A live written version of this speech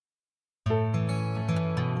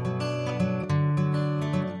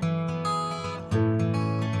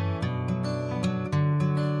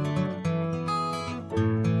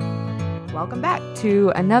welcome back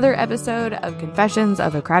to another episode of Confessions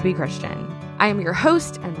of a Crappy Christian. I am your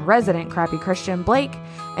host and resident crappy Christian, Blake,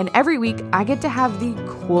 and every week I get to have the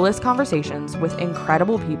coolest conversations with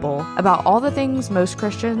incredible people about all the things most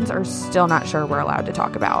Christians are still not sure we're allowed to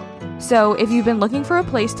talk about. So if you've been looking for a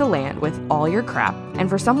place to land with all your crap, and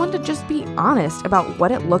for someone to just be honest about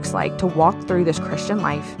what it looks like to walk through this Christian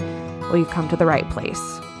life, well, you've come to the right place.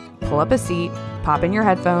 Pull up a seat, pop in your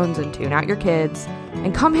headphones, and tune out your kids,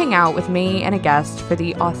 and come hang out with me and a guest for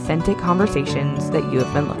the authentic conversations that you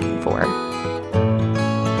have been looking for.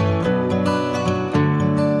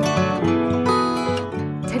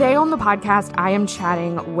 Today on the podcast, I am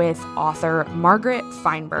chatting with author Margaret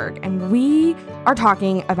Feinberg, and we are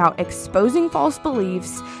talking about exposing false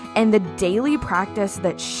beliefs and the daily practice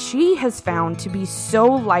that she has found to be so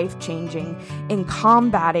life-changing in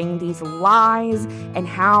combating these lies and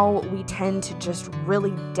how we tend to just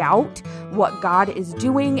really doubt what God is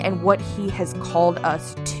doing and what He has called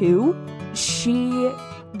us to. She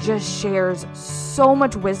just shares so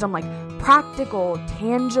much wisdom, like practical,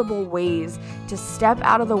 tangible ways to step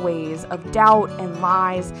out of the ways of doubt and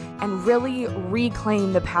lies and really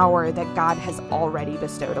reclaim the power that God has already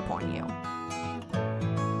bestowed upon you.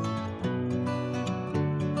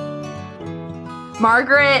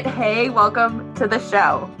 Margaret, hey, welcome to the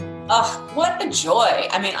show. Oh, what a joy.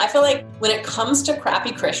 I mean, I feel like when it comes to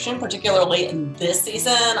Crappy Christian, particularly in this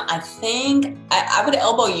season, I think I would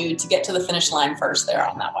elbow you to get to the finish line first there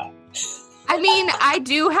on that one. I mean, I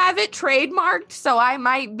do have it trademarked, so I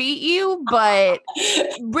might beat you, but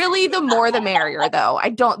really the more the merrier, though.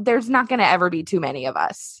 There's not going to ever be too many of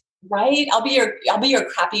us. Right? I'll be your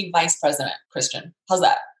crappy vice president, Christian. How's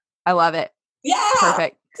that? I love it. Yeah.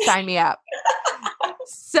 Perfect. Sign me up.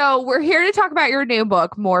 So we're here to talk about your new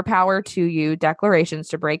book, More Power to You, Declarations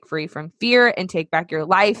to Break Free from Fear and Take Back Your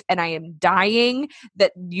Life. And I am dying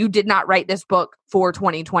that you did not write this book for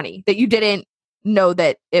 2020, that you didn't know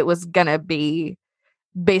that it was going to be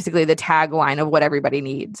basically the tagline of what everybody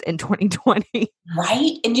needs in 2020.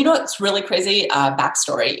 Right. And you know what's really crazy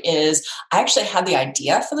backstory is I actually had the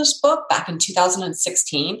idea for this book back in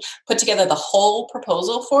 2016, put together the whole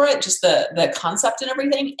proposal for it, just the concept and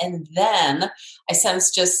everything. And then I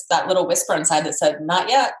sensed just that little whisper inside that said, not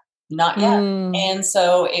yet, not yet. And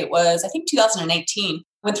so it was, I think 2018,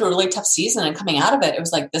 went through a really tough season, and coming out of it, it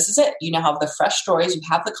was like, this is it. You now have the fresh stories, you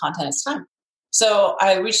have the content, it's time. So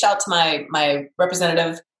I reached out to my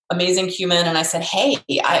representative, amazing human, and I said, hey,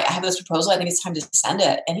 I have this proposal. I think it's time to send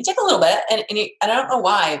it. And he took a little bit, and I don't know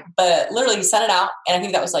why, but literally he sent it out. And I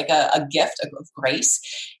think that was like a gift of grace.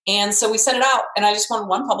 And so we sent it out, and I just wanted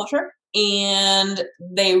one publisher. And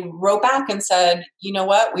they wrote back and said, you know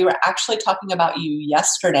what? We were actually talking about you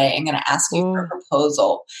yesterday and going to ask you for a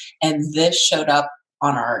proposal. And this showed up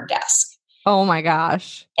on our desk. Oh my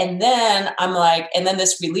gosh. And then I'm like, and then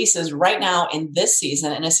this releases right now in this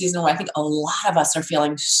season, in a season where I think a lot of us are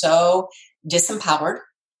feeling so disempowered.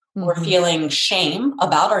 Mm-hmm. We're feeling shame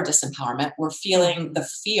about our disempowerment. We're feeling the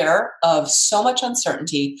fear of so much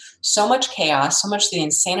uncertainty, so much chaos, so much the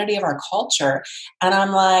insanity of our culture. And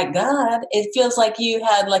I'm like, God, it feels like you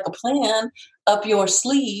had like a plan up your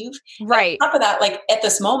sleeve. Right. And on top of that, like at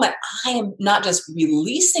this moment, I am not just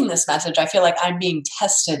releasing this message. I feel like I'm being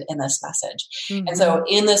tested in this message. Mm-hmm. And so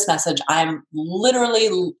in this message, I'm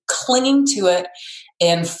literally clinging to it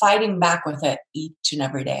and fighting back with it each and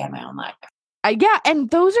every day in my own life. Yeah.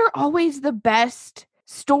 And those are always the best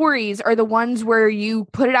stories, are the ones where you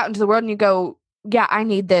put it out into the world and you go, yeah, I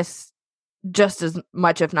need this just as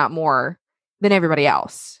much, if not more, than everybody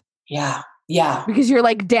else. Yeah. Yeah. Because you're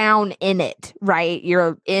like down in it, right?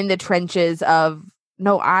 You're in the trenches of,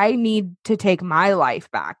 no, I need to take my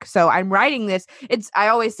life back. So I'm writing this. I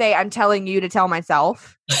always say, I'm telling you to tell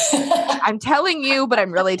myself. I'm telling you, but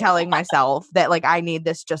I'm really telling myself that like, I need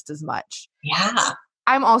this just as much. Yeah.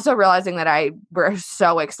 I'm also realizing that we're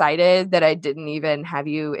so excited that I didn't even have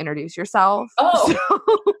you introduce yourself. Oh,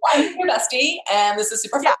 well, I'm your bestie, and this is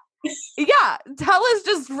super fun. Yeah. Tell us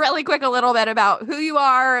just really quick a little bit about who you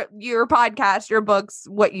are, your podcast, your books,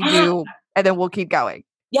 what you do, and then we'll keep going.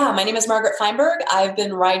 Yeah, my name is Margaret Feinberg. I've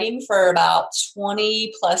been writing for about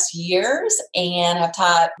 20 plus years and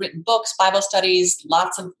have written books, Bible studies,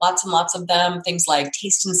 lots and lots of them. Things like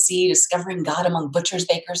Taste and See, Discovering God Among Butchers,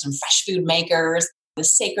 Bakers, and Fresh Food Makers, The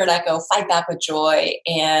Sacred Echo, Fight Back with Joy.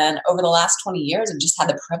 And over the last 20 years, I've just had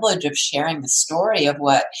the privilege of sharing the story of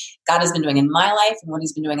what God has been doing in my life and what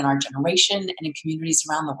He's been doing in our generation and in communities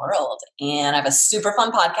around the world. And I have a super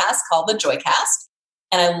fun podcast called The Joycast.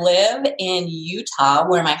 And I live in Utah,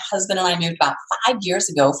 where my husband and I moved about 5 years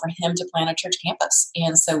ago for him to plant a church campus.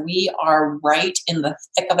 And so we are right in the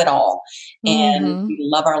thick of it all. And we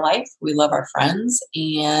love our life. We love our friends.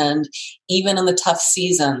 And even in the tough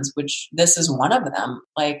seasons, which this is one of them,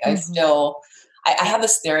 like I have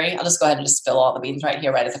this theory. I'll just go ahead and just spill all the beans right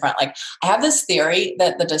here, right at the front. Like, I have this theory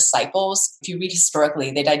that the disciples, if you read historically,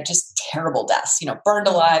 they died just terrible deaths, burned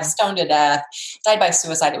alive, stoned to death, died by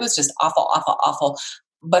suicide. It was just awful, awful, awful.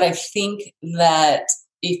 But I think that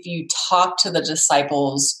if you talk to the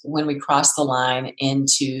disciples when we cross the line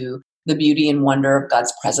into the beauty and wonder of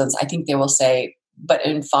God's presence, I think they will say, but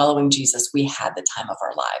in following Jesus, we had the time of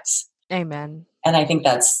our lives. Amen. And I think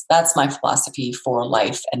that's my philosophy for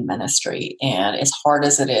life and ministry. And as hard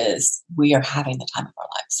as it is, we are having the time of our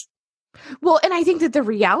lives. Well, and I think that the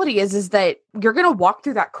reality is that you're going to walk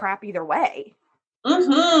through that crap either way.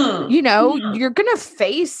 You're going to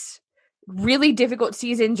face really difficult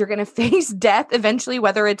seasons. You're going to face death eventually,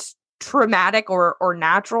 whether it's traumatic or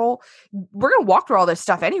natural. We're going to walk through all this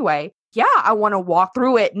stuff anyway. Yeah, I want to walk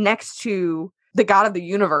through it next to the God of the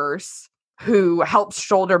universe, who helps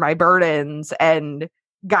shoulder my burdens and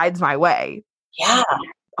guides my way. Yeah.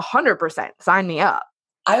 100%. Sign me up.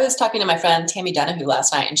 I was talking to my friend Tammy Denahue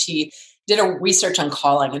last night, and she did a research on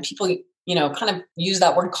calling, and people, kind of use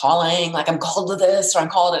that word calling, like I'm called to this or I'm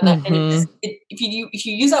called to that. And if you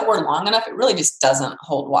use that word long enough, it really just doesn't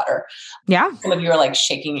hold water. Yeah. Some of you are like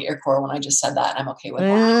shaking at your core when I just said that, and I'm okay with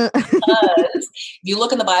that. Because if you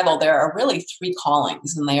look in the Bible, there are really 3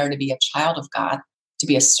 callings, and they are to be a child of God, to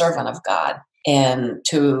be a servant of God, and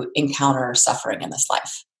to encounter suffering in this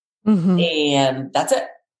life. And that's it.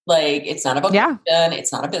 Like, it's not a vocation.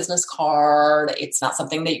 It's not a business card. It's not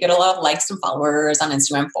something that you get a lot of likes and followers on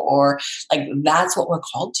Instagram for. Like, that's what we're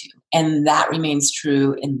called to. And that remains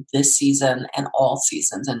true in this season and all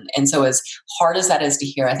seasons. And so as hard as that is to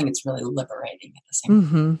hear, I think it's really liberating at the same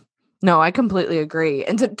time. No, I completely agree.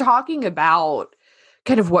 And so talking about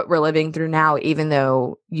kind of what we're living through now, even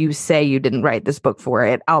though you say you didn't write this book for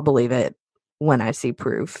it, I'll believe it when I see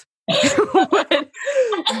proof. But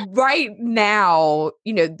right now,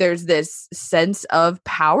 there's this sense of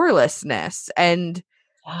powerlessness and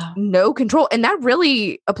no control. And that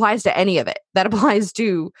really applies to any of it. That applies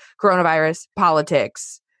to coronavirus,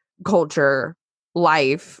 politics, culture,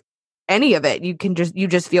 life, any of it. You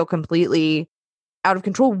just feel completely out of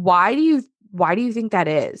control. Why do you think that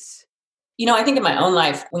is? I think in my own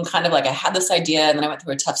life, when kind of like I had this idea and then I went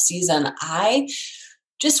through a tough season, I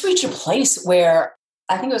just reached a place where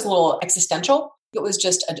I think it was a little existential. It was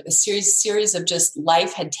just a series of just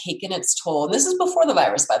life had taken its toll. And this is before the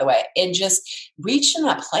virus, by the way, and just reached in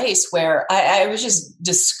that place where I was just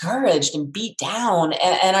discouraged and beat down.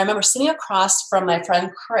 And I remember sitting across from my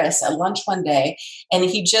friend Chris at lunch one day, and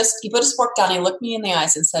he put his fork down, he looked me in the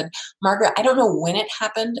eyes and said, "Margaret, I don't know when it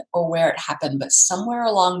happened or where it happened, but somewhere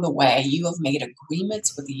along the way, you have made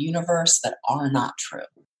agreements with the universe that are not true."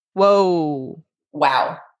 Whoa.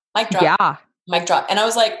 Wow. Mic drop. Yeah. Mic drop. And I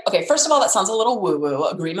was like, okay, first of all, that sounds a little woo-woo,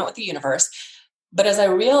 agreement with the universe. But as I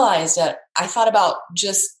realized it, I thought about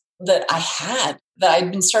just that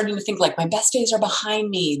I'd been starting to think like, my best days are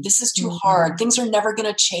behind me. This is too hard. Things are never going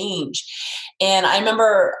to change. And I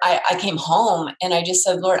remember I came home and I just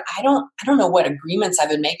said, Lord, I don't know what agreements I've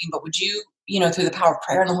been making, but would you, through the power of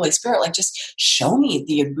prayer and the Holy Spirit, like just show me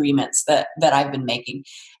the agreements that I've been making.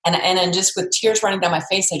 And then just with tears running down my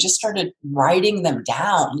face, I just started writing them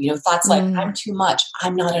down, thoughts like, I'm too much.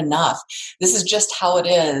 I'm not enough. This is just how it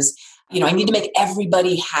is. I need to make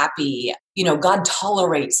everybody happy. God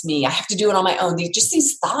tolerates me. I have to do it on my own.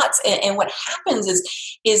 These thoughts. And what happens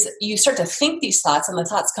is you start to think these thoughts and the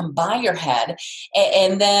thoughts come by your head.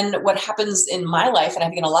 And then what happens in my life, and I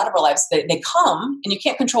think in a lot of our lives, they come and you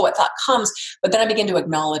can't control what thought comes, but then I begin to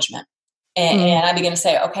acknowledgement. And I began to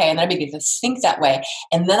say, okay, and then I began to think that way.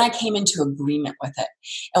 And then I came into agreement with it.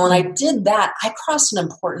 And when I did that, I crossed an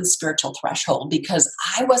important spiritual threshold, because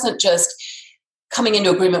I wasn't just coming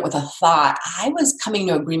into agreement with a thought. I was coming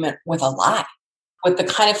into agreement with a lie, with the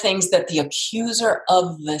kind of things that the accuser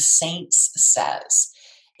of the saints says.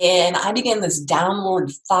 And I began this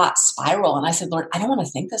downward thought spiral. And I said, Lord, I don't want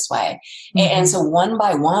to think this way. And so one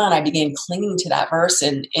by one, I began clinging to that verse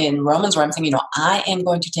in Romans, where I'm saying, I am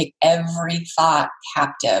going to take every thought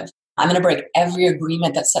captive. I'm going to break every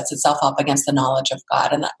agreement that sets itself up against the knowledge of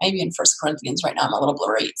God. And that maybe in 1 Corinthians right now, I'm a little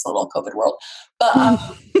blurry. It's a little COVID world. But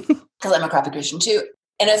because I'm a crappy Christian too.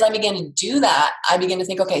 And as I began to do that, I began to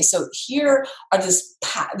think, okay, so here are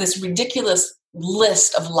this ridiculous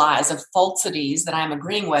list of lies, of falsities that I'm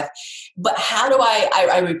agreeing with. But how do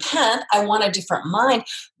I repent? I want a different mind,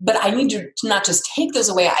 but I need to not just take those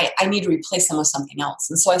away. I need to replace them with something else.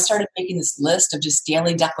 And so I started making this list of just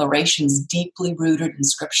daily declarations deeply rooted in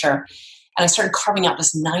scripture. And I started carving out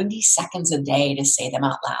just 90 seconds a day to say them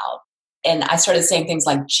out loud. And I started saying things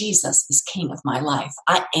like, Jesus is king of my life.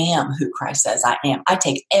 I am who Christ says I am. I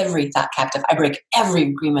take every thought captive. I break every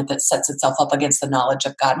agreement that sets itself up against the knowledge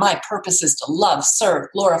of God. My purpose is to love, serve,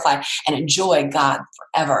 glorify, and enjoy God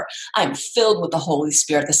forever. I am filled with the Holy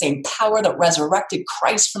Spirit. The same power that resurrected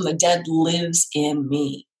Christ from the dead lives in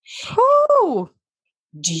me. Ooh.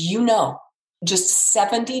 Do you know, just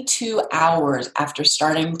 72 hours after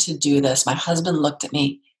starting to do this, my husband looked at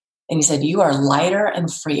me and he said, you are lighter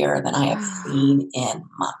and freer than I have seen in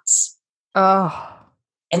months. Oh.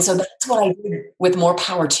 And so that's what I did with More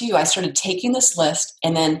Power to You. I started taking this list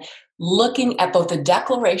and then looking at both the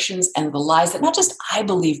declarations and the lies that not just I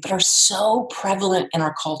believe, but are so prevalent in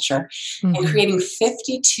our culture, and creating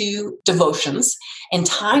 52 devotions and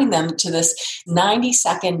tying them to this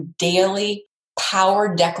 90-second daily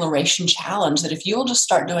power declaration challenge that if you'll just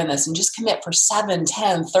start doing this and just commit for 7,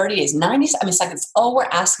 10, 30 days, 90 seconds, all we're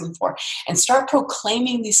asking for, and start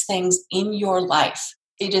proclaiming these things in your life.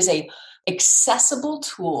 It is a accessible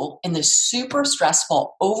tool in this super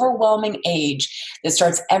stressful, overwhelming age that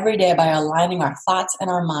starts every day by aligning our thoughts and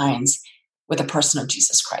our minds with the person of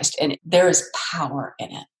Jesus Christ. And there is power in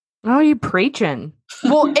it. Oh, you preaching.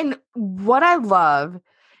 Well, and what I love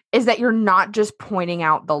is that you're not just pointing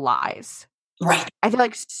out the lies. Right. I feel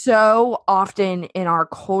like so often in our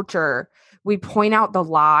culture, we point out the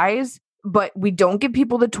lies, but we don't give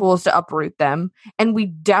people the tools to uproot them. And we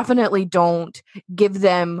definitely don't give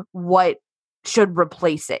them what should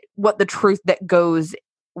replace it, what the truth that goes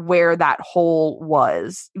where that hole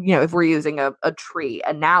was. You know, if we're using a tree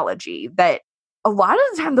analogy, that a lot of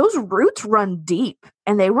the time those roots run deep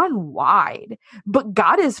and they run wide, but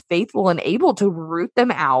God is faithful and able to root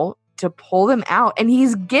them out, to pull them out. And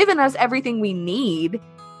he's given us everything we need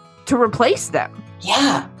to replace them.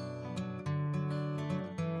 Yeah.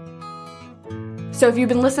 So if you've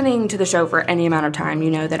been listening to the show for any amount of time, you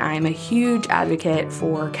know that I am a huge advocate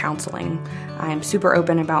for counseling. I'm super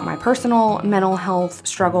open about my personal mental health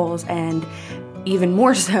struggles, and even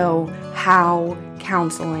more so how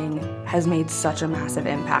counseling has made such a massive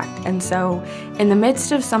impact. And so in the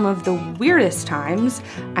midst of some of the weirdest times,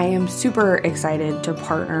 I am super excited to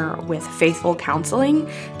partner with Faithful Counseling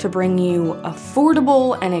to bring you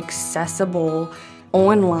affordable and accessible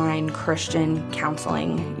online Christian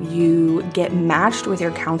counseling. You get matched with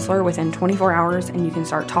your counselor within 24 hours and you can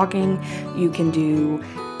start talking. You can do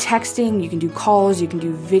texting, you can do calls, you can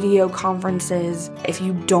do video conferences. If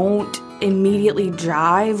you don't immediately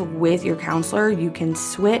jive with your counselor, you can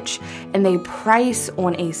switch, and they price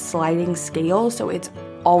on a sliding scale, so it's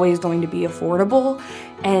always going to be affordable.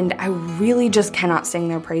 And I really just cannot sing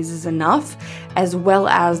their praises enough, as well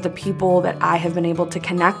as the people that I have been able to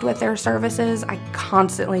connect with their services. I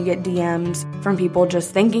constantly get DMs from people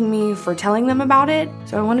just thanking me for telling them about it.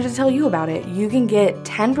 So I wanted to tell you about it. You can get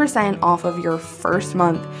 10% off of your first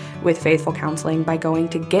month with Faithful Counseling by going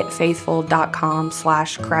to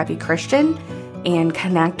getfaithful.com/crappychristian and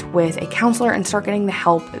connect with a counselor and start getting the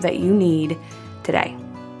help that you need today.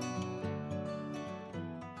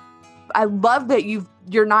 I love that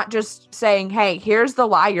you're not just saying, hey, here's the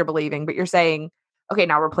lie you're believing, but you're saying, okay,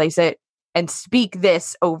 now replace it and speak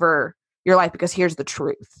this over your life because here's the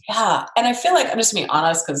truth. Yeah. And I feel like, I'm just being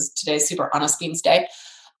honest because today's Super Honest Beans Day,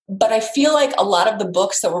 but I feel like a lot of the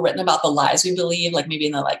books that were written about the lies we believe, like maybe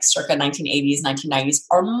in the circa 1980s, 1990s,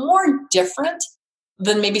 are more different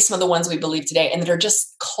than maybe some of the ones we believe today, and that are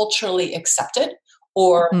just culturally accepted.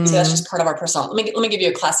 Or so that's just part of our personal. Let me give you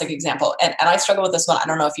a classic example. And I struggle with this one. I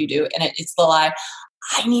don't know if you do. And it's the lie,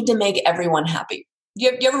 I need to make everyone happy.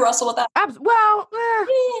 You ever wrestle with that? Well,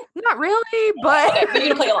 not really, but okay, you're going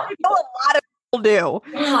to play along. I know a lot of people do.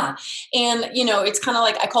 Yeah. And, it's kind of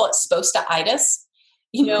like, I call it supposed to itis.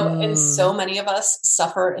 And so many of us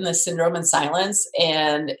suffer in this syndrome in silence,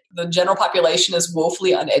 and the general population is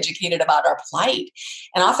woefully uneducated about our plight.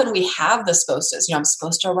 And often we have the supposed to, I'm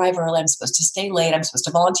supposed to arrive early, I'm supposed to stay late, I'm supposed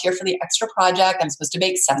to volunteer for the extra project, I'm supposed to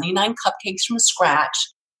bake 79 cupcakes from scratch.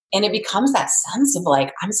 And it becomes that sense of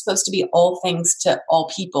I'm supposed to be all things to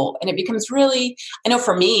all people. And it becomes really, I know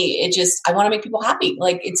for me, I want to make people happy.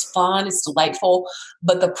 It's fun, it's delightful.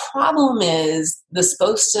 But the problem is the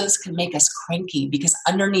supposed tos can make us cranky, because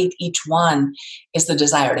underneath each one is the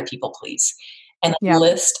desire to people please. And the Yep.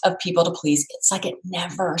 list of people to please, it's like it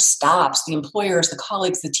never stops. The employers, the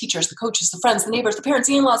colleagues, the teachers, the coaches, the friends, the neighbors, the parents,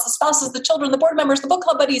 the in-laws, the spouses, the children, the board members, the book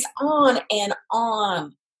club buddies, on and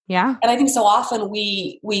on. Yeah. And I think so often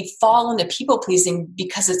we fall into people pleasing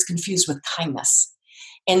because it's confused with kindness.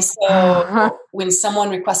 And so when someone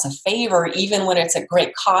requests a favor, even when it's at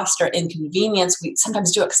great cost or inconvenience, we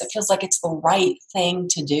sometimes do it because it feels like it's the right thing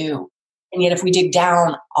to do. And yet if we dig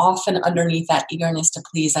down, often underneath that eagerness to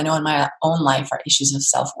please, I know in my own life are issues of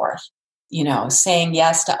self-worth. Saying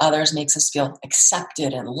yes to others makes us feel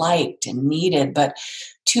accepted and liked and needed, but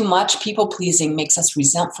too much people pleasing makes us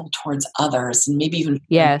resentful towards others and maybe even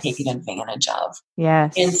taken advantage of.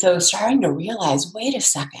 Yes. And so starting to realize, wait a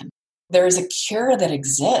second, there is a cure that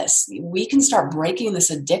exists. We can start breaking this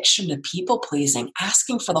addiction to people pleasing,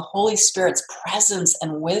 asking for the Holy Spirit's presence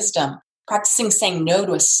and wisdom, practicing saying no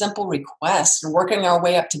to a simple request and working our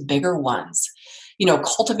way up to bigger ones.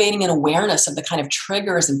 Cultivating an awareness of the kind of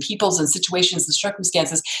triggers and peoples and situations and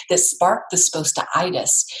circumstances that spark the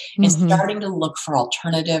spostaitis, and starting to look for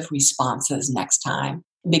alternative responses next time.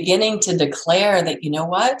 Beginning to declare that,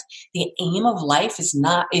 the aim of life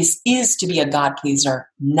is to be a God pleaser,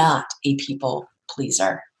 not a people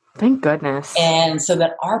pleaser. Thank goodness. And so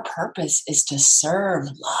that our purpose is to serve,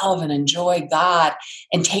 love, and enjoy God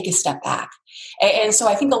and take a step back. And so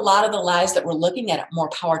I think a lot of the lies that we're looking at More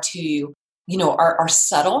Power to You, are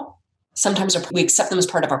subtle. Sometimes we accept them as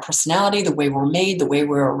part of our personality, the way we're made, the way we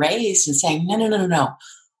were raised, and saying, no.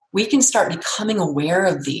 We can start becoming aware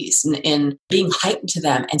of these and being heightened to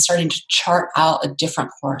them and starting to chart out a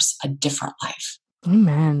different course, a different life.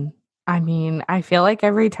 Amen. I mean, I feel like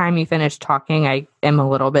every time you finish talking, I am a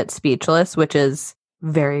little bit speechless, which is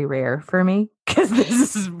very rare for me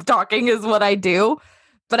because talking is what I do.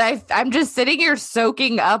 But I'm just sitting here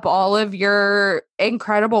soaking up all of your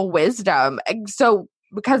incredible wisdom. And so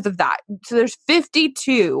because of that, so there's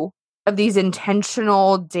 52 of these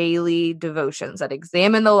intentional daily devotions that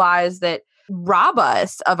examine the lies that rob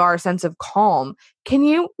us of our sense of calm. Can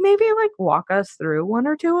you maybe walk us through one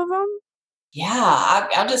or two of them? Yeah,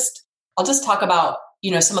 I'll just talk about,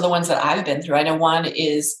 some of the ones that I've been through. I know one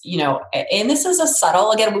is, and this is a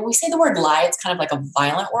subtle, again, when we say the word lie, it's kind of like a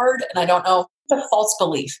violent word. And I don't know, it's a false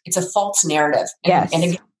belief. It's a false narrative. Yes. And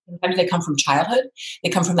again, sometimes they come from childhood. They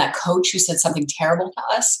come from that coach who said something terrible to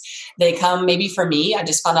us. They come maybe for me. I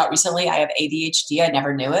just found out recently I have ADHD. I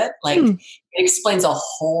never knew it. It explains a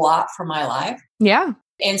whole lot for my life. Yeah.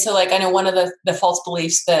 And so I know one of the false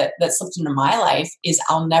beliefs that slipped into my life is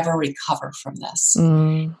I'll never recover from this.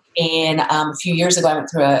 And a few years ago, I went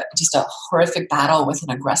through a horrific battle with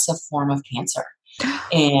an aggressive form of cancer.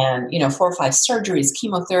 And, 4 or 5 surgeries,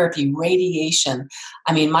 chemotherapy, radiation.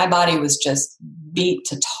 I mean, my body was just beat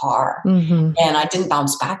to tar. And I didn't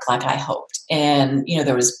bounce back like I hoped. And,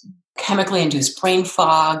 there was chemically induced brain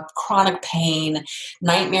fog, chronic pain,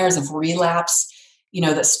 nightmares of relapse,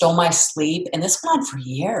 that stole my sleep. And this went on for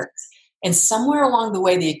years. And somewhere along the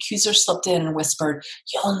way, the accuser slipped in and whispered,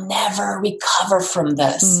 "You'll never recover from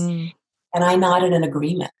this." And I nodded in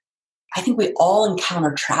agreement. I think we all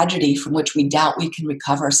encounter tragedy from which we doubt we can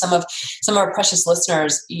recover. Some of our precious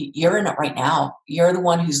listeners, you're in it right now. You're the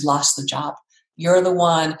one who's lost the job. You're the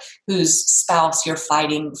one whose spouse you're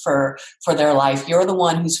fighting for their life. You're the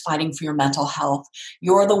one who's fighting for your mental health.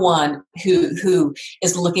 You're the one who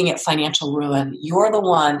is looking at financial ruin. You're the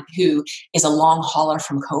one who is a long hauler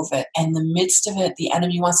from COVID. And in the midst of it, the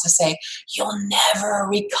enemy wants to say, "You'll never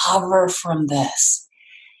recover from this."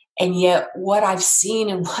 And yet what I've seen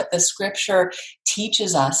and what the scripture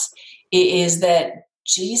teaches us is that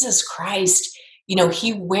Jesus Christ,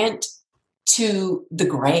 he went to the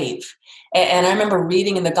grave. And I remember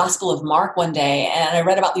reading in the Gospel of Mark one day, and I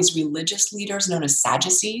read about these religious leaders known as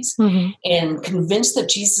Sadducees, and convinced that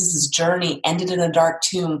Jesus' journey ended in a dark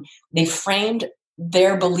tomb, they framed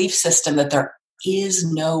their belief system that there is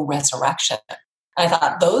no resurrection. And I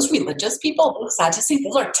thought, those religious people, those Sadducees,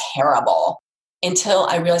 those are terrible. Until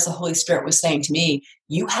I realized the Holy Spirit was saying to me,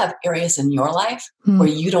 you have areas in your life where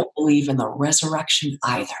you don't believe in the resurrection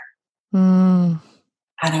either. And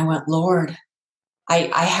I went, Lord,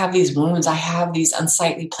 I have these wounds. I have these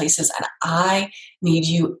unsightly places, and I need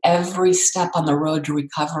you every step on the road to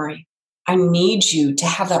recovery. I need you to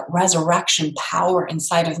have that resurrection power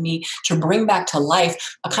inside of me to bring back to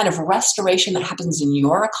life a kind of restoration that happens in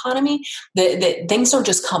your economy, that things don't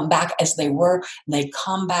just come back as they were, they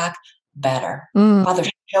come back better. Father,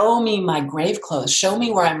 show me my grave clothes. Show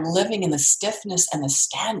me where I'm living in the stiffness and the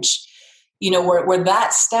stench. Where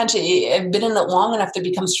that stench, I've been in it long enough that it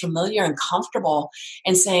becomes familiar and comfortable,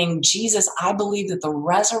 and saying, Jesus, I believe that the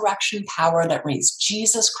resurrection power that raised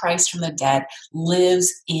Jesus Christ from the dead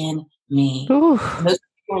lives in me. Oof. And those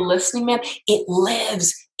who are listening, man, it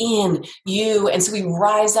lives in you. And so we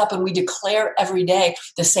rise up and we declare every day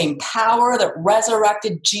the same power that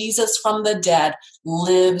resurrected Jesus from the dead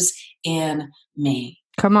lives in me.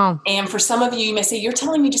 Come on. And for some of you, you may say, you're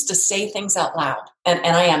telling me just to say things out loud. And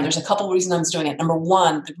I am. There's a couple of reasons I'm doing it. Number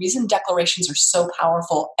one, the reason declarations are so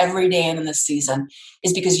powerful every day and in this season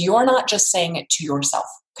is because you're not just saying it to yourself.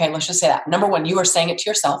 Okay, let's just say that. Number one, you are saying it to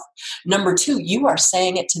yourself. Number two, you are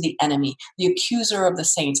saying it to the enemy, the accuser of the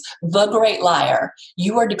saints, the great liar.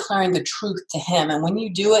 You are declaring the truth to him. And when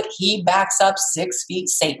you do it, he backs up 6 feet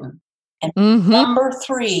Satan. And number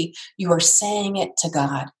three, you are saying it to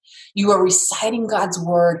God. You are reciting God's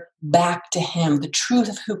word back to him, the truth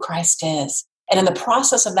of who Christ is. And in the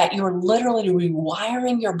process of that, you are literally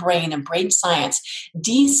rewiring your brain and brain science,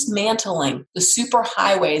 dismantling the super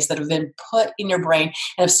highways that have been put in your brain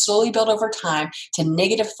and have slowly built over time to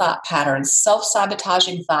negative thought patterns,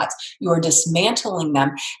 self-sabotaging thoughts. You are dismantling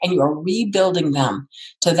them and you are rebuilding them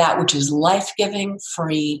to that which is life-giving,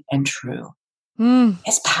 free, and true.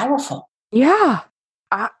 It's powerful. Yeah.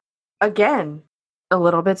 Again, a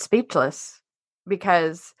little bit speechless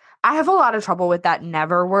because I have a lot of trouble with that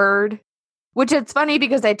never word, which it's funny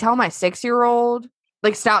because I tell my 6-year-old,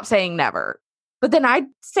 like, stop saying never. But then I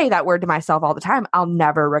say that word to myself all the time. I'll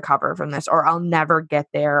never recover from this, or I'll never get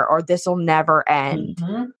there, or this will never end.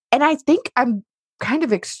 And I think I'm kind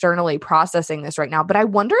of externally processing this right now, but I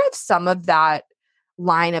wonder if some of that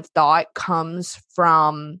line of thought comes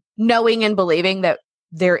from knowing and believing that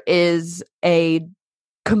there is a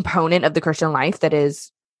component of the Christian life that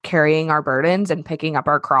is carrying our burdens and picking up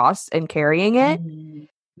our cross and carrying it,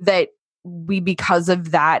 that we, because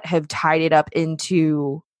of that, have tied it up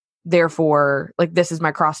into, therefore, like, this is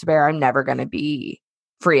my cross to bear. I'm never going to be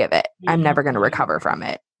free of it. I'm never going to recover from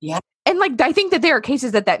it. Yeah. And like, I think that there are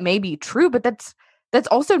cases that may be true, but that's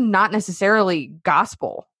also not necessarily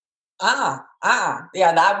gospel. Yeah,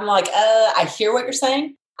 that I'm like, I hear what you're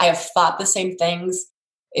saying. I have thought the same things.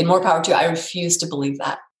 And more power to you. I refuse to believe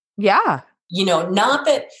that. Yeah. Not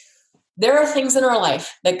that there are things in our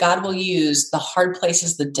life that God will use the hard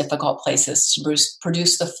places, the difficult places to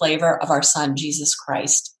produce the flavor of our Son, Jesus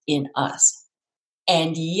Christ, in us.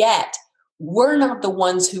 And yet, we're not the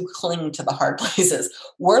ones who cling to the hard places.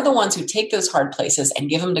 We're the ones who take those hard places and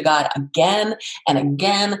give them to God again and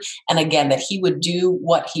again and again, that he would do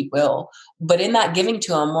what he will. But in that giving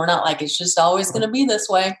to him, we're not like, it's just always going to be this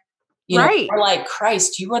way. Right. We're like,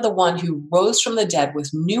 Christ, you are the one who rose from the dead with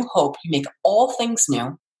new hope. You make all things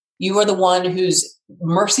new. You are the one whose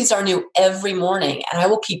mercies are new every morning. And I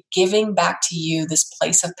will keep giving back to you this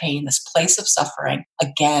place of pain, this place of suffering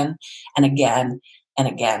again and again and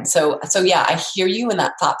again. So yeah, I hear you in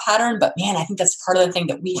that thought pattern, but man, I think that's part of the thing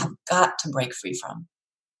that we have got to break free from.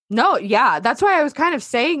 No, yeah. That's why I was kind of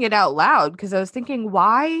saying it out loud, because I was thinking,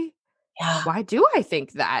 why do I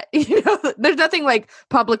think that? There's nothing like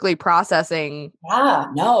publicly processing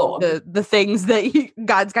the things that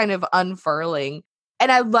God's kind of unfurling.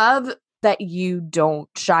 And I love that you don't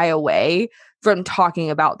shy away from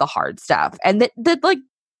talking about the hard stuff and that like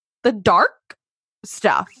the dark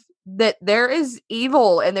stuff, that there is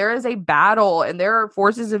evil and there is a battle and there are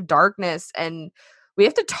forces of darkness, and we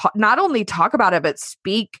have to not only talk about it, but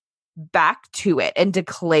speak back to it and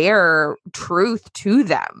declare truth to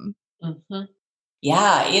them.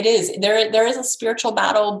 Yeah, it is. There is a spiritual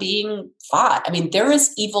battle being fought. I mean, there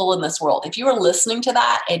is evil in this world. If you are listening to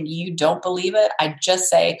that and you don't believe it, I just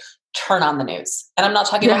say, turn on the news. And I'm not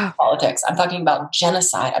talking about politics. I'm talking about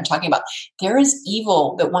genocide. I'm talking about there is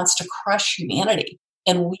evil that wants to crush humanity.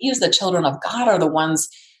 And we as the children of God are the ones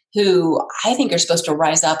who I think are supposed to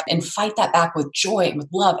rise up and fight that back with joy and with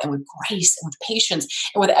love and with grace and with patience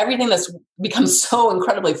and with everything that's become so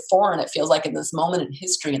incredibly foreign, it feels like, in this moment in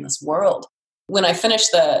history, in this world. When I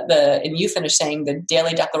finished and you finished saying the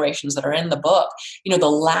daily declarations that are in the book, the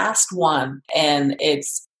last one, and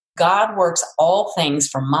it's, God works all things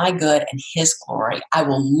for my good and his glory. I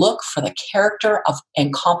will look for the character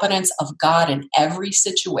and competence of God in every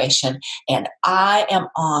situation, and I am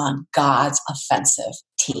on God's offensive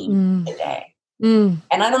team today. And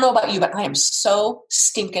I don't know about you, but I am so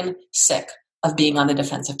stinking sick of being on the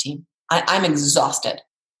defensive team. I'm exhausted.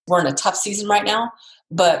 We're in a tough season right now,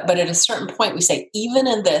 but at a certain point we say, even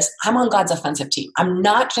in this, I'm on God's offensive team. I'm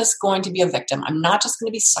not just going to be a victim. I'm not just going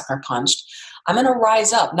to be sucker punched. I'm going to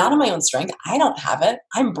rise up, not on my own strength. I don't have it.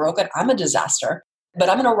 I'm broken. I'm a disaster. But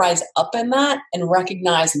I'm going to rise up in that and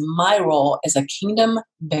recognize my role as a kingdom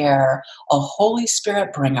bearer, a Holy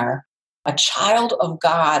Spirit bringer, a child of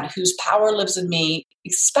God whose power lives in me,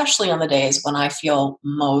 especially on the days when I feel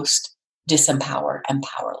most disempowered and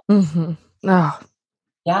powerless. Oh.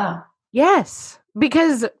 Yeah. Yes,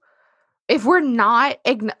 because if we're not,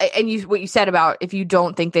 what you said about if you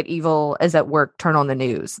don't think that evil is at work, turn on the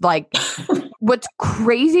news. Like, what's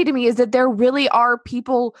crazy to me is that there really are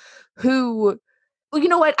people who, well, you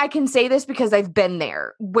know what? I can say this because I've been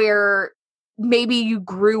there, where maybe you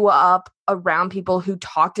grew up around people who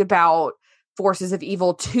talked about forces of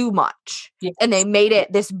evil too much Yes. and they made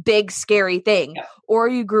it this big, scary thing. Yeah. Or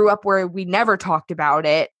you grew up where we never talked about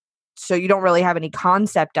it, so you don't really have any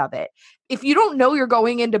concept of it. If you don't know you're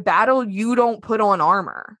going into battle, you don't put on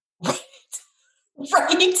armor. Right.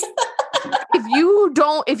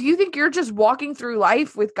 If you think you're just walking through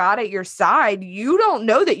life with God at your side, you don't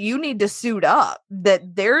know that you need to suit up, that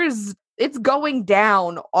it's going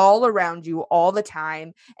down all around you all the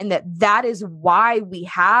time. And that is why we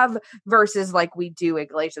have verses like we do in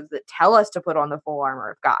Galatians that tell us to put on the full armor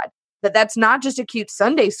of God. That's not just a cute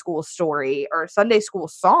Sunday school story or a Sunday school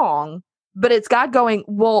song, but it's God going,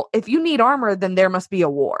 well, if you need armor, then there must be a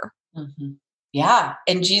war. Mm-hmm. Yeah.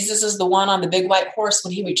 And Jesus is the one on the big white horse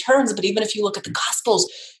when he returns. But even if you look at the Gospels,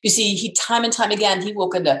 you see he time and time again, he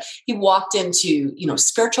walked into,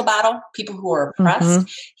 spiritual battle, people who are oppressed. Mm-hmm.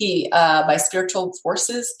 He, by spiritual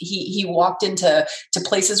forces, he walked into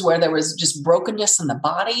places where there was just brokenness in the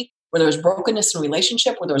body, where there was brokenness in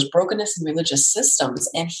relationship, where there was brokenness in religious systems,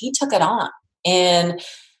 and he took it on. And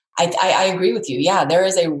I agree with you. Yeah, there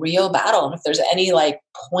is a real battle. And if there's any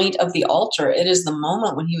point of the altar, it is the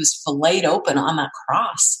moment when he was filleted open on that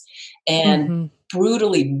cross and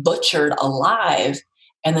brutally butchered alive,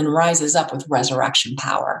 and then rises up with resurrection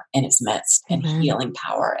power in its midst and healing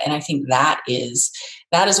power. And I think that is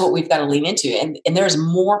what we've got to lean into. And there's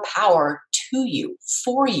more power to you,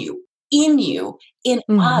 for you, in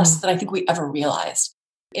us than I think we ever realized.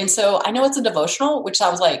 And so I know it's a devotional, which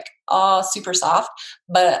sounds super soft,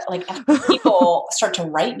 but after people start to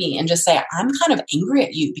write me and just say, I'm kind of angry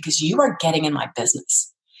at you because you are getting in my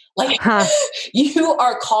business. You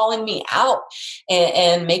are calling me out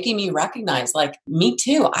and making me recognize, me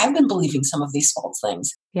too. I've been believing some of these false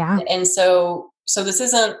things. Yeah. And so this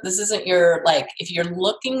isn't your, if you're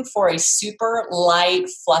looking for a super light,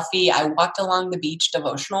 fluffy, I walked along the beach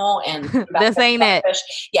devotional and this ain't it.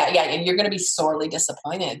 Yeah. And you're going to be sorely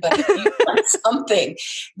disappointed. But if you want something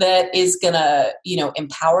that is going to,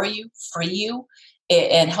 empower you, free you,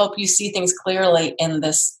 and help you see things clearly in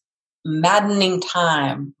this maddening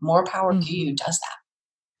time, more power to you does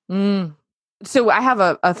that. So I have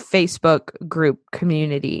a Facebook group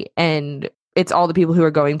community, and it's all the people who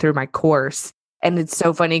are going through my course. And it's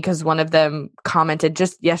so funny because one of them commented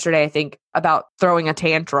just yesterday, I think, about throwing a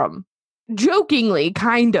tantrum. Jokingly,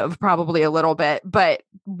 kind of, probably a little bit, but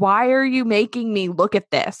why are you making me look at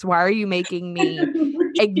this? Why are you making me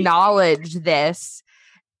acknowledge this?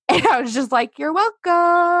 And I was just like, you're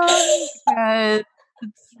welcome, because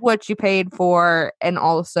it's what you paid for. And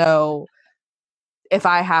also, if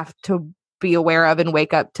I have to be aware of and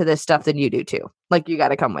wake up to this stuff, then you do too. You got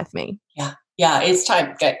to come with me. Yeah, it's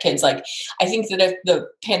time, kids. I think that if the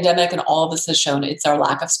pandemic and all of this has shown, it's our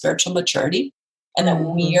lack of spiritual maturity, and that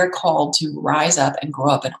we are called to rise up and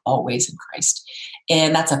grow up in all ways in Christ.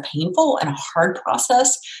 And that's a painful and a hard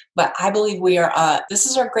process, but I believe we are, this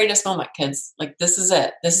is our greatest moment, kids. This is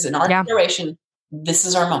it. This is in our generation. This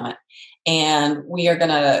is our moment. And we are going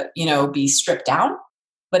to, be stripped down,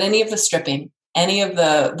 but any of the stripping, any of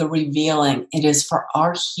the revealing, it is for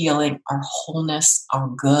our healing, our wholeness, our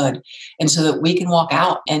good. And so that we can walk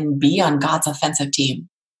out and be on God's offensive team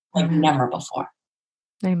never before.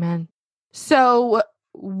 Amen. So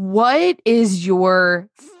what is your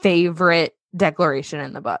favorite declaration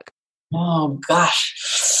in the book? Oh,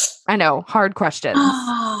 gosh. I know. Hard questions.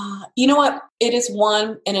 You know what? It is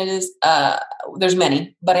one, and it is, there's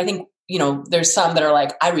many, but I think, there's some that are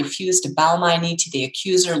I refuse to bow my knee to the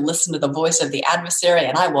accuser, listen to the voice of the adversary,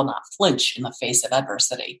 and I will not flinch in the face of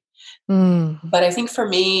adversity. But I think for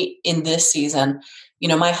me in this season,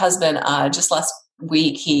 my husband, just last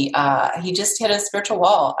week, he just hit a spiritual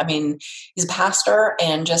wall. I mean, he's a pastor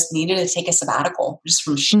and just needed to take a sabbatical just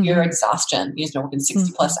from sheer exhaustion. He's been working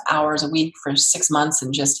 60 plus hours a week for 6 months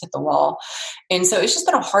and just hit the wall. And so it's just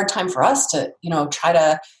been a hard time for us to, try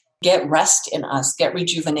to get rest in us, get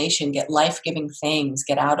rejuvenation, get life-giving things,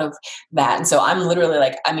 get out of that. And so I'm literally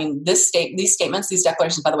these statements, these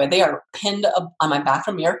declarations, by the way, they are pinned up on my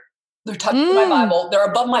bathroom mirror. They're tucked in my Bible. They're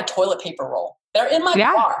above my toilet paper roll. They're in my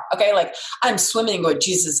car. Okay. I'm swimming with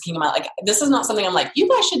Jesus' kingdom. This is not something I'm you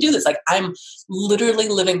guys should do this. I'm literally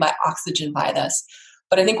living by oxygen by this.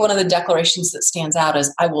 But I think one of the declarations that stands out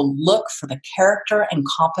is I will look for the character and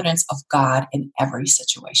competence of God in every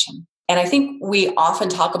situation. And I think we often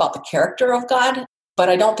talk about the character of God, but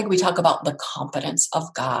I don't think we talk about the competence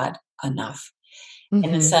of God. enough. In the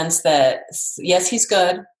Mm-hmm. sense that, yes, he's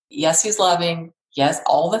good. Yes, he's loving. Yes,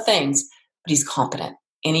 all the things, but he's competent.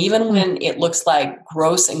 And even when it looks like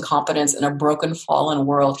gross incompetence in a broken, fallen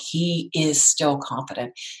world, he is still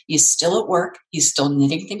competent. He's still at work. He's still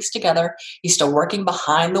knitting things together. He's still working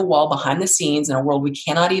behind the wall, behind the scenes in a world we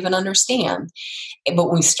cannot even understand. But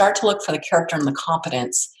when we start to look for the character and the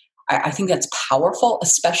competence, I think that's powerful,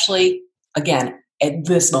 especially, again, at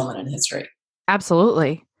this moment in history.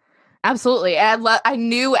 Absolutely. Absolutely. And I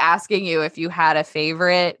knew asking you if you had a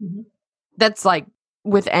favorite. That's like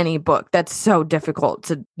with any book, that's so difficult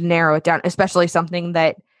to narrow it down, especially something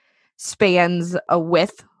that spans a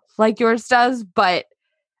width like yours does. But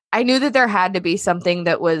I knew that there had to be something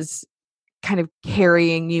that was kind of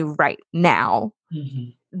carrying you right now.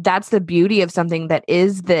 That's the beauty of something that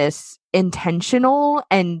is this intentional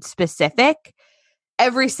and specific.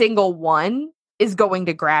 Every single one is going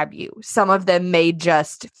to grab you. Some of them may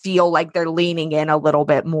just feel like they're leaning in a little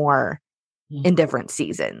bit more in different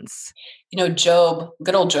seasons. You know, Job,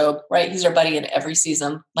 good old Job, right? He's our buddy in every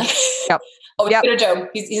season. Like, yep. Good Job.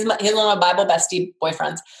 He's one of my Bible bestie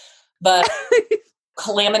boyfriends. But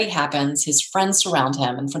calamity happens. His friends surround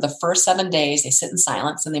him. And for the first 7 days, they sit in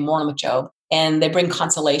silence and they mourn with Job. And they bring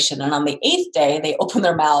consolation. And on the 8th day, they open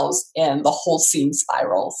their mouths and the whole scene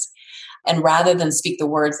spirals. And rather than speak the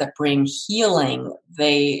words that bring healing,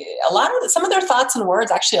 some of their thoughts and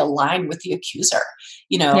words actually align with the accuser,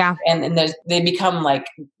 and they become like,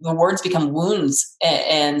 the words become wounds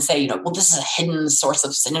and say, well, this is a hidden source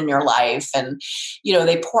of sin in your life. And,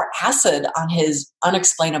 they pour acid on his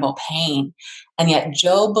unexplainable pain. And yet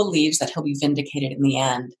Job believes that he'll be vindicated in the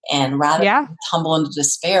end. And rather than tumble into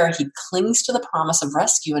despair, he clings to the promise of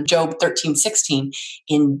rescue in Job 13:16.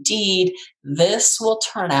 Indeed, this will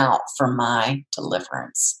turn out for my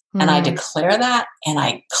deliverance. And I declare that and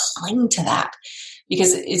I cling to that.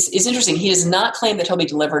 Because it's interesting. He does not claim that he'll be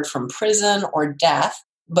delivered from prison or death.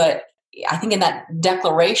 But I think in that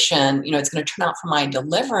declaration, it's going to turn out for my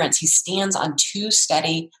deliverance. He stands on 2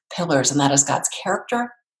 steady pillars, and that is God's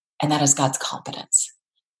character and that is God's competence.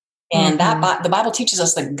 And the Bible teaches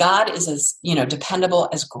us that God is as, dependable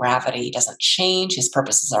as gravity. He doesn't change. His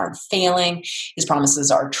purposes are unfailing. His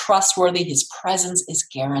promises are trustworthy. His presence is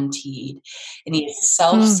guaranteed. And he is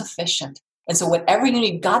self-sufficient. And so whatever you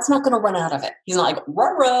need, God's not going to run out of it. He's not like,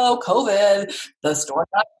 ruh-roh, COVID, the store's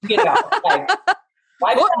not going to get out. Like,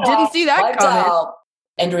 didn't see that coming.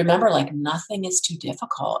 And to remember, nothing is too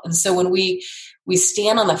difficult. And so when we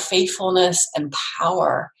stand on the faithfulness and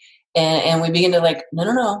power, and we begin to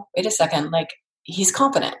no, wait a second. He's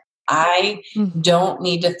competent. I don't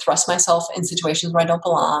need to thrust myself in situations where I don't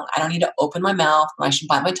belong. I don't need to open my mouth when I should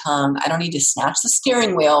bite my tongue. I don't need to snatch the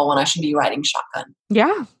steering wheel when I should be riding shotgun.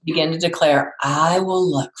 Yeah. Begin to declare, I will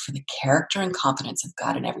look for the character and competence of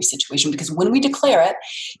God in every situation. Because when we declare it,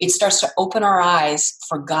 it starts to open our eyes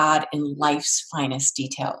for God in life's finest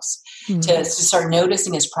details. To start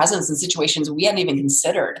noticing his presence in situations we hadn't even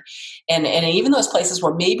considered. And even those places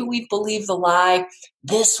where maybe we believe the lie,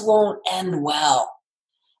 this won't end well.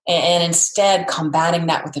 And instead combating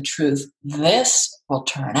that with the truth, this will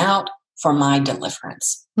turn out for my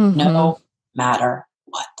deliverance, no matter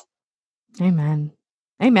what. Amen.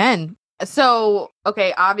 Amen. So,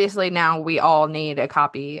 okay, obviously now we all need a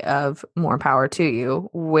copy of More Power to You.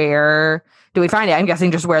 Where do we find it? I'm guessing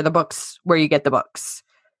just where you get the books.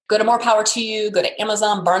 Go to More Power to You, go to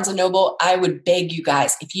Amazon, Barnes & Noble. I would beg you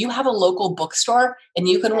guys, if you have a local bookstore and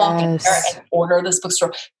you can walk in there and order this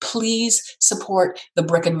bookstore, please support the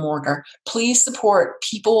brick and mortar. Please support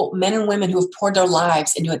people, men and women who have poured their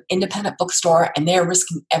lives into an independent bookstore and they're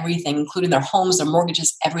risking everything, including their homes, their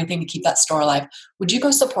mortgages, everything to keep that store alive. Would you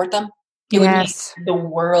go support them? It would mean the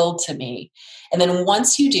world to me. And then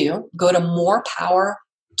once you do, go to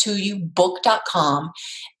morepowertoyoubook.com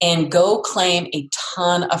and go claim a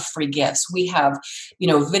ton of free gifts. We have,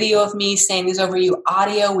 video of me saying these over you,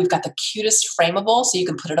 audio. We've got the cutest frameable, so you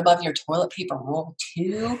can put it above your toilet paper roll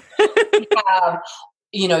too. We have,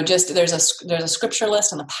 there's a scripture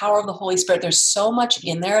list on the power of the Holy Spirit. There's so much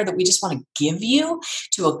in there that we just want to give you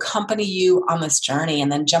to accompany you on this journey. And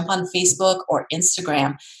then jump on Facebook or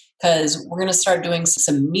Instagram, because we're going to start doing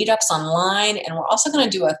some meetups online. And we're also going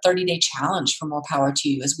to do a 30-day challenge for More Power to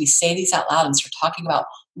You as we say these out loud and start talking about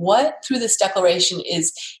what through this declaration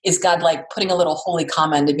is God putting a little holy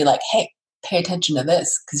comment and be like, hey, pay attention to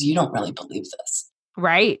this because you don't really believe this.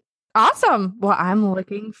 Right. Awesome. Well, I'm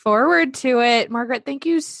looking forward to it. Margaret, thank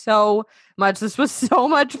you so much. This was so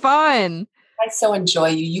much fun. I so enjoy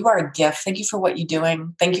you. You are a gift. Thank you for what you're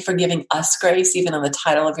doing. Thank you for giving us grace, even in the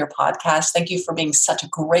title of your podcast. Thank you for being such a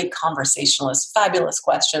great conversationalist, fabulous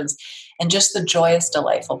questions, and just the joyous,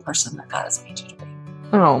 delightful person that God has made you to be.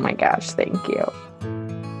 Oh my gosh, thank you.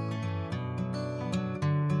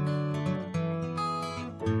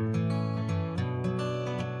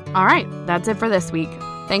 All right, that's it for this week.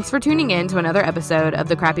 Thanks for tuning in to another episode of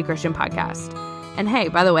the Crappy Christian Podcast. And hey,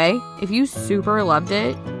 by the way, if you super loved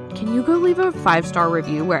it, can you go leave a 5-star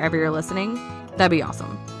review wherever you're listening? That'd be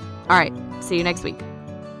awesome. All right, see you next week.